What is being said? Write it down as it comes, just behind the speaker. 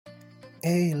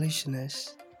Hey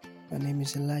listeners, my name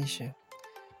is Elisha,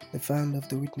 the founder of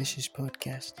the Witnesses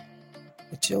podcast.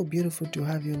 It's so beautiful to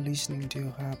have you listening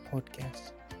to our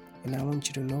podcast, and I want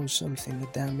you to know something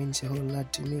that means a whole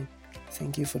lot to me.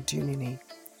 Thank you for tuning in.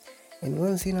 And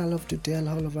one thing I love to tell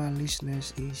all of our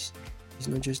listeners is it's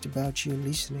not just about you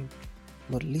listening,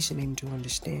 but listening to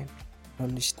understand.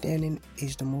 Understanding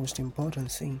is the most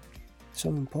important thing, so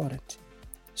important.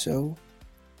 So,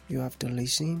 you have to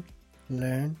listen,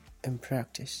 learn, and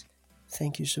practice.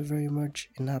 Thank you so very much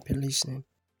and happy listening.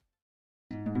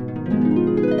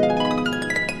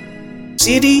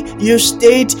 City, your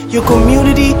state, your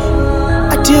community,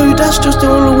 I tell you that's just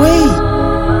the only way.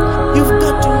 You've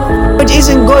got to know it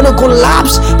isn't going to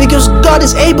collapse because God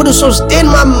is able to sustain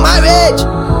my marriage.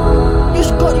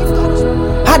 You've got to.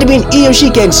 Had it been he or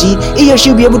she can see, he or she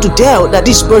will be able to tell that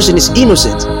this person is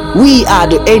innocent. We are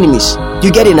the enemies.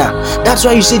 You get it now? That's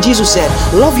why you see Jesus said,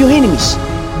 love your enemies.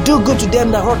 Do good to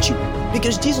them that hurt you.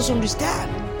 Because Jesus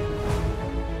understands.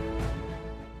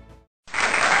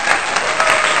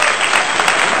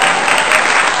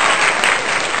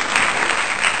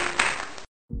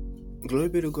 Glory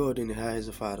be to God in the highest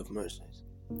of heart of mercies.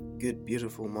 Good,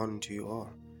 beautiful morning to you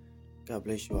all. God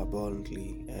bless you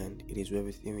abundantly, and it is well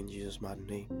with you in Jesus' mighty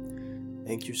name.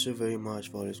 Thank you so very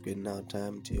much for always spending our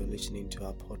time to listening to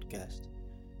our podcast.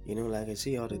 Like I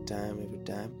say all the time, every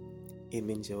time, it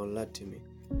means a whole lot to me.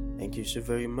 Thank you so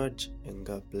very much, and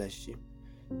God bless you.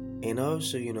 And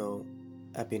also,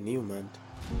 Happy New Month.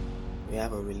 We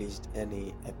haven't released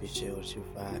any episode so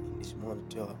far in this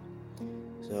month at all.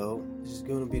 So, this is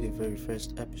going to be the very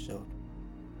first episode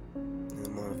in the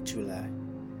month of July.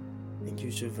 Thank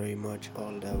you so very much,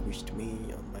 all that wished me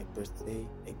on my birthday.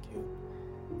 Thank you.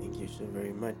 Thank you so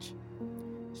very much.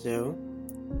 So,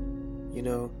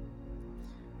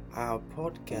 our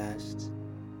podcast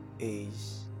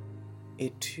is a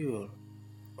tool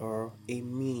or a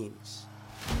means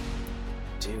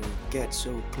to get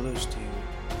so close to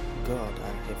God,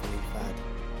 our Heavenly Father.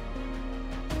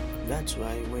 That's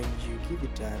why when you give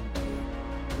it time to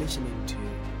listening to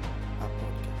our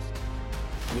podcast,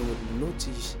 you will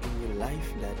notice in your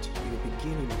life that you're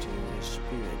beginning to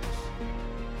experience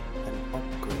an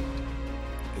upgrade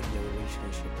in your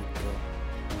relationship with God.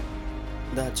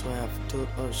 That's why I've told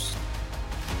us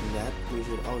that we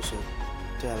should also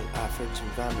tell our friends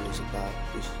and families about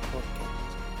this podcast.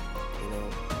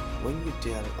 When you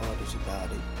tell others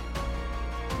about it,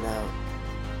 now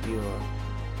you're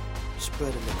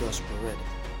spreading the gospel already.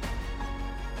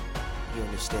 You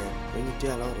understand? When you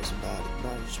tell others about it,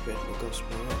 now you're spreading the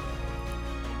gospel already.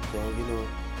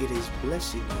 So, it is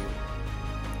blessing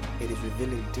you. It is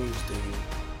revealing things to you.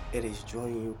 It is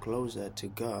drawing you closer to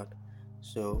God.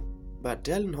 So, by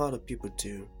telling other people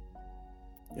too,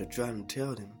 you're trying to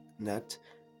tell them that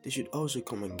they should also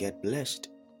come and get blessed.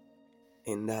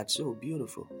 And that's so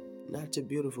beautiful. That's a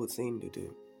beautiful thing to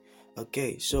do.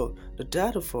 Okay, so the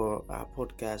title for our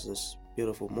podcast this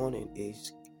beautiful morning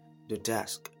is The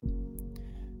Task.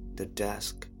 The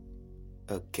Task.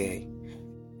 Okay.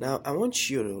 Now, I want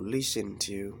you to listen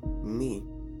to me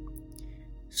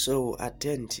so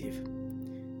attentive,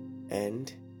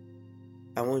 and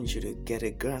I want you to get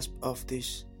a grasp of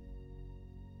this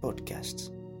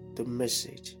podcast, the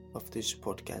message of this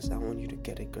podcast. I want you to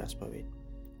get a grasp of it.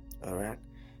 Alright?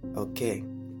 Okay.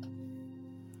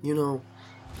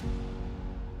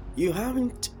 You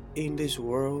haven't in this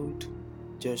world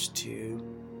just to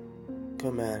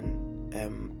come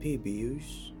and pay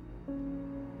bills,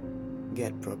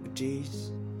 get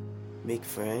properties, make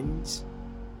friends,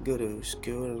 go to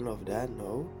school and all of that.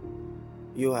 No.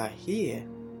 You are here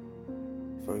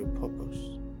for a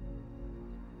purpose.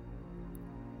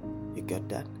 You got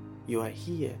that? You are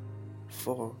here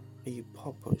for a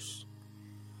purpose.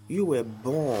 You were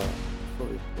born for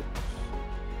a purpose.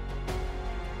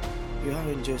 You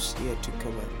aren't just here to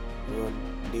come and run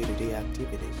day-to-day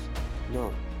activities.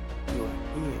 No, you are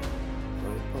here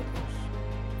for a purpose.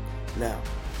 Now,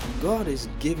 God is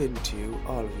given to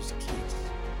all of His kids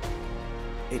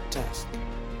a task.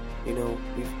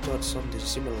 We've taught something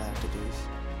similar to this,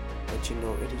 but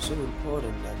it is so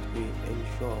important that we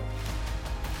ensure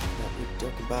that we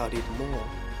talk about it more,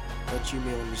 that you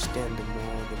may understand the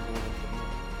more.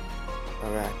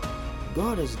 Alright,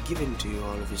 God has given to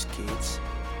all of His kids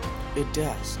a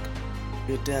task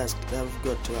that we've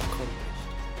got to accomplish.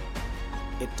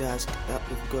 A task that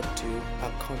we've got to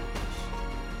accomplish.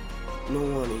 No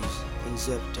one is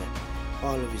exempted.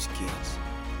 All of His kids.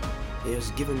 He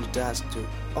has given the task to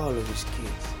all of His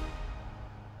kids.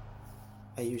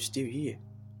 Are you still here?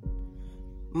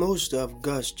 Most of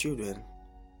God's children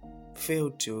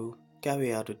fail to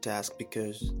carry out the task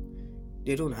because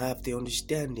They don't have the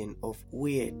understanding of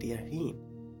where they are in.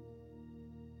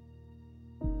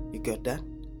 You got that?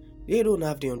 They don't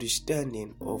have the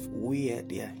understanding of where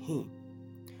they are in.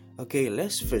 Okay,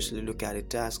 let's firstly look at the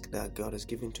task that God has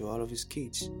given to all of his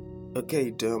kids.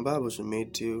 Okay, the Bibles were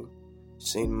made to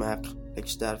St. Mark.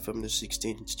 Let's start from the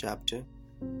 16th chapter.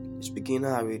 Let's begin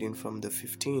our reading from the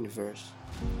 15th verse.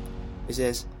 It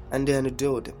says, "And then he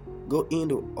told them, go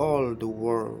into all the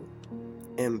world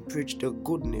and preach the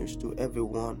good news to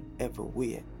everyone,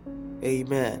 everywhere."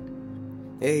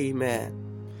 Amen. Amen.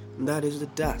 And that is the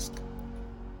task.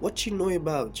 What you know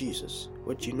about Jesus,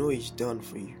 what you know he's done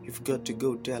for you, you've got to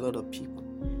go tell other people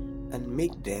and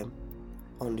make them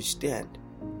understand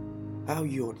how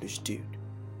you understood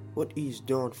what he's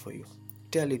done for you.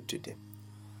 Tell it to them.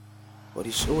 But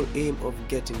his whole aim of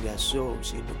getting their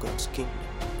souls into God's kingdom.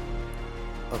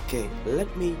 Okay,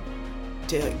 let me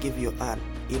give you an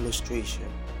illustration,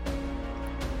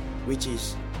 which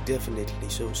is definitely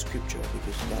so scriptural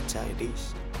because that's how it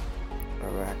is.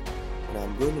 Alright, and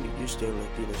I'm going to use the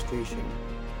illustration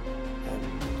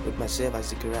with myself as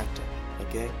the character.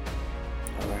 Okay,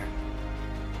 alright.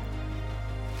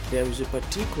 There is a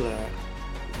particular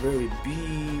very big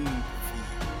field.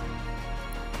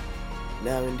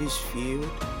 Now in this field,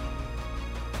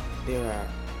 there are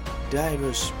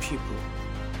diverse people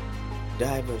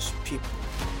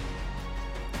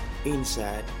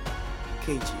inside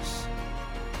cages.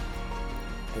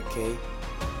 Okay,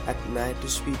 at night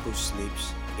these people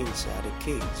sleeps inside a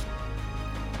cage,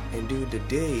 and during the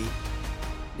day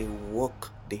they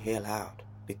work the hell out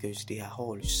because they are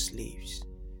all slaves.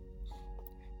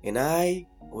 And I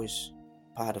was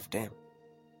part of them.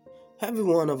 Every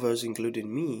one of us,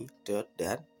 including me, thought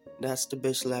that that's the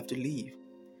best life to live.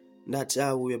 That's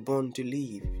how we were born to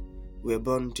live. We were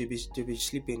born to be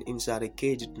sleeping inside a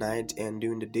cage at night, and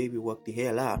during the day we work the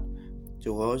hell out.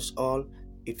 To us all,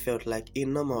 it felt like a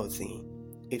normal thing.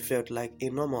 It felt like a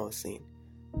normal thing.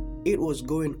 It was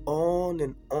going on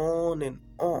and on and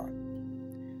on.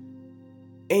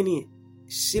 Any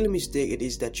silly mistake it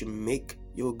is that you make,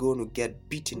 you're going to get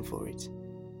beaten for it.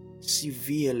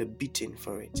 Severely beaten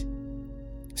for it.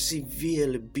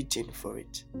 Severely beaten for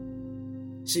it.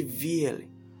 Severely.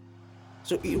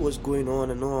 So it was going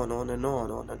on and on and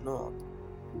on,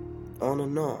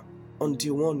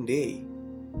 until one day,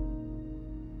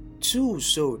 two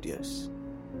soldiers,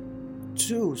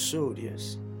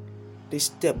 they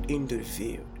stepped into the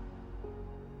field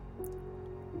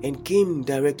and came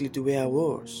directly to where I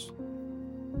was.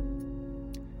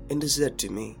 And they said to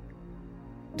me,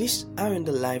 "These aren't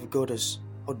the life God has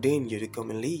ordained you to come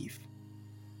and live.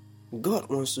 God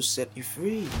wants to set you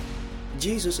free.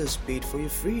 Jesus has paid for your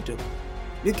freedom.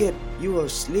 Look at, you are a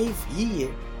slave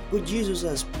here, but Jesus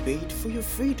has paid for your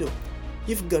freedom.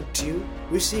 You've got to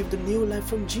receive the new life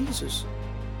from Jesus."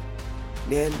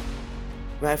 Then,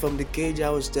 right from the cage, I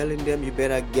was telling them, "You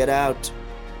better get out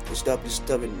and stop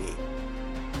disturbing me."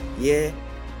 Yeah,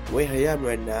 where I am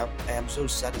right now, I am so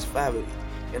satisfied with it.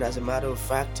 And as a matter of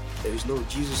fact, there is no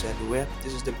Jesus anywhere.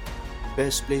 This is the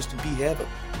best place to be ever.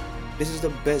 This is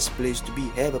the best place to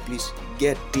be ever. Please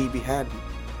get thee behind me.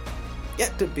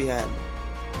 Get thee behind me,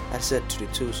 I said to the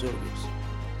two soldiers.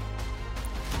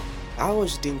 I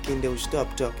was thinking they would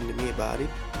stop talking to me about it.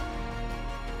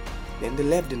 Then they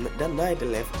left. That night they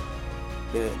left.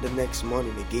 The next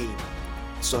morning again,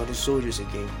 I saw the soldiers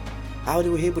again. How they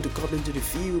were able to come into the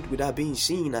field without being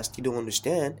seen, I still don't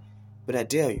understand. But I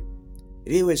tell you,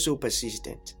 they were so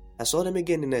persistent. I saw them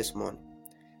again the next morning.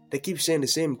 They keep saying the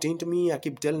same thing to me. I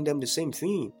keep telling them the same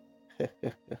thing.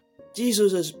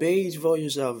 Jesus has paid for your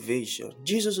salvation.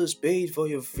 Jesus has paid for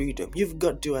your freedom. You've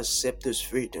got to accept this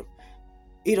freedom.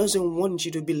 He doesn't want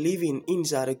you to be living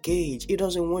inside a cage. He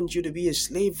doesn't want you to be a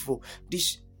slave for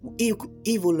these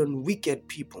evil and wicked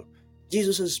people.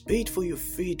 Jesus has paid for your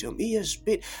freedom. He has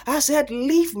paid. I said,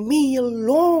 "Leave me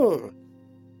alone."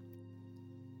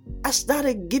 I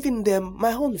started giving them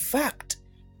my own fact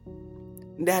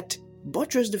that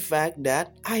buttressed the fact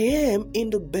that I am in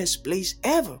the best place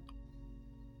ever.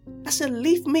 I said,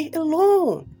 "Leave me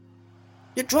alone.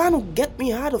 You're trying to get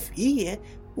me out of here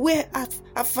where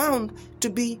I found to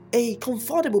be a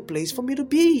comfortable place for me to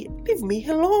be. Leave me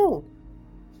alone."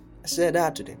 I said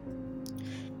that to them.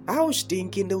 I was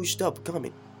thinking they would stop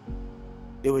coming.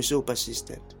 They were so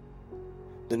persistent.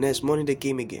 The next morning they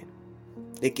came again.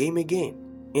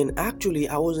 And actually,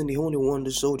 I wasn't the only one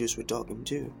the soldiers were talking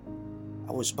to.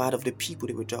 I was part of the people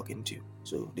they were talking to.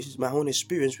 So this is my own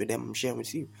experience with them I'm sharing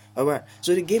with you. Alright,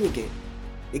 so they came again.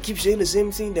 They keep saying the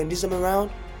same thing. Then this time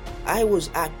around, I was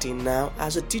acting now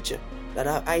as a teacher. That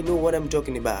I know what I'm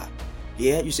talking about.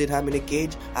 Yeah, you said I'm in a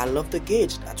cage. I love the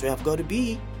cage. That's where I've got to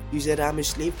be. You said I'm a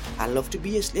slave. I love to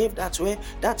be a slave.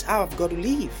 That's how I've got to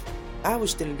live. I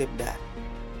was telling them that.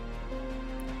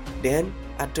 Then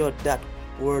I thought that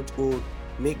word would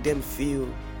make them feel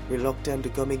reluctant to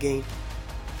come again.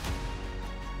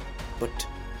 But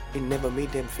it never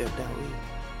made them feel that way.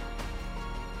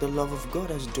 The love of God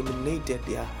has dominated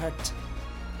their heart.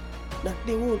 That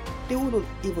they wouldn't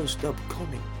even stop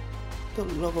coming. The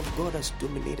love of God has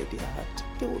dominated their heart.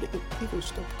 They wouldn't even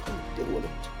stop coming. They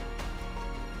wouldn't.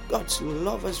 God's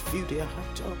love has filled their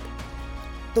heart up.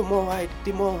 The more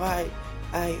I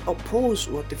oppose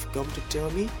what they've come to tell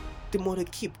me, the more they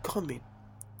keep coming.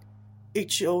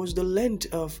 It shows the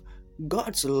length of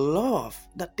God's love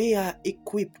that they are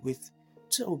equipped with.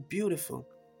 So beautiful.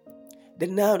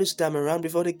 Then now this time around,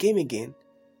 before they came again,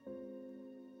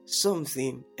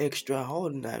 something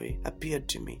extraordinary appeared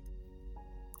to me.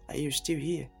 Are you still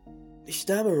here? This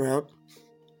time around,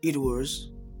 it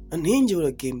was an angel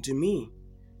that came to me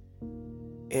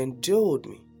and told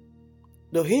me.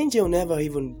 The angel never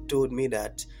even told me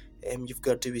that you've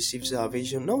got to receive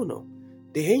salvation. No.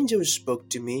 The angel spoke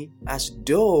to me as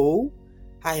though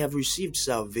I have received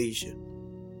salvation.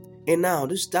 And now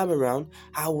this time around,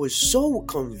 I was so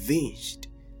convinced.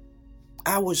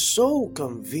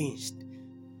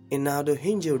 And now the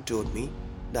angel told me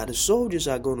that the soldiers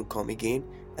are going to come again,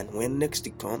 and when next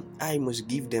they come, I must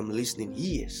give them listening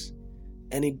ears.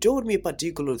 And he told me a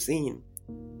particular thing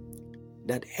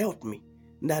that helped me,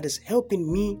 that is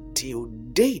helping me till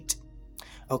date.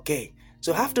 Okay,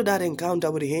 so after that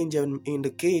encounter with the angel in the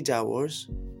cage hours,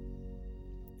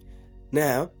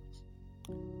 now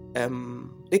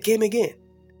they came again.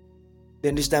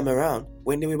 Then this time around,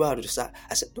 when they were about to start,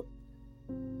 I said, no,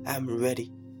 I'm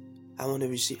ready. I want to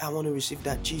receive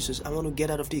that Jesus. I want to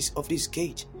get out of this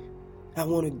cage. I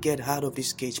want to get out of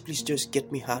this cage. Please just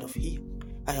get me out of here.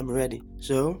 I am ready.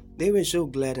 So they were so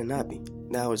glad and happy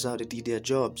that I was out to do their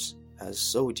jobs as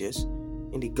soldiers,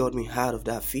 and they got me out of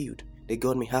that field. They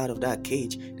got me out of that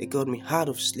cage. They got me out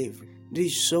of slavery.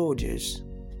 These soldiers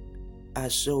are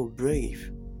so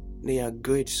brave. They are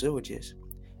great soldiers,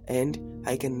 and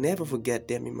I can never forget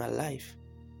them in my life.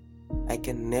 I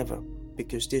can never,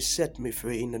 because they set me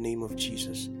free in the name of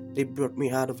Jesus. They brought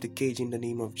me out of the cage in the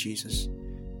name of Jesus.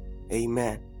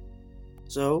 Amen.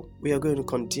 So we are going to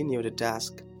continue the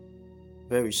task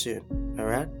very soon.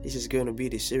 Alright? This is going to be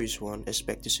the series 1.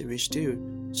 Expect the series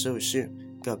 2 so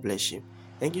soon. God bless you.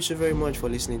 Thank you so very much for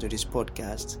listening to this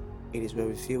podcast. It is where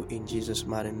we feel in Jesus'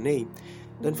 mighty name.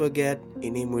 Don't forget,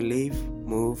 in Him we live,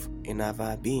 move, and have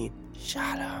our being.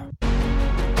 Shalom.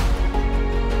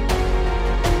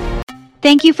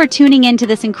 Thank you for tuning in to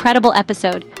this incredible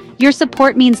episode. Your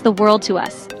support means the world to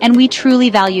us, and we truly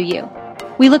value you.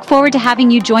 We look forward to having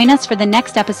you join us for the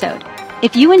next episode.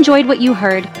 If you enjoyed what you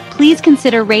heard, please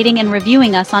consider rating and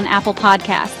reviewing us on Apple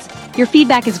Podcasts. Your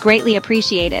feedback is greatly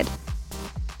appreciated.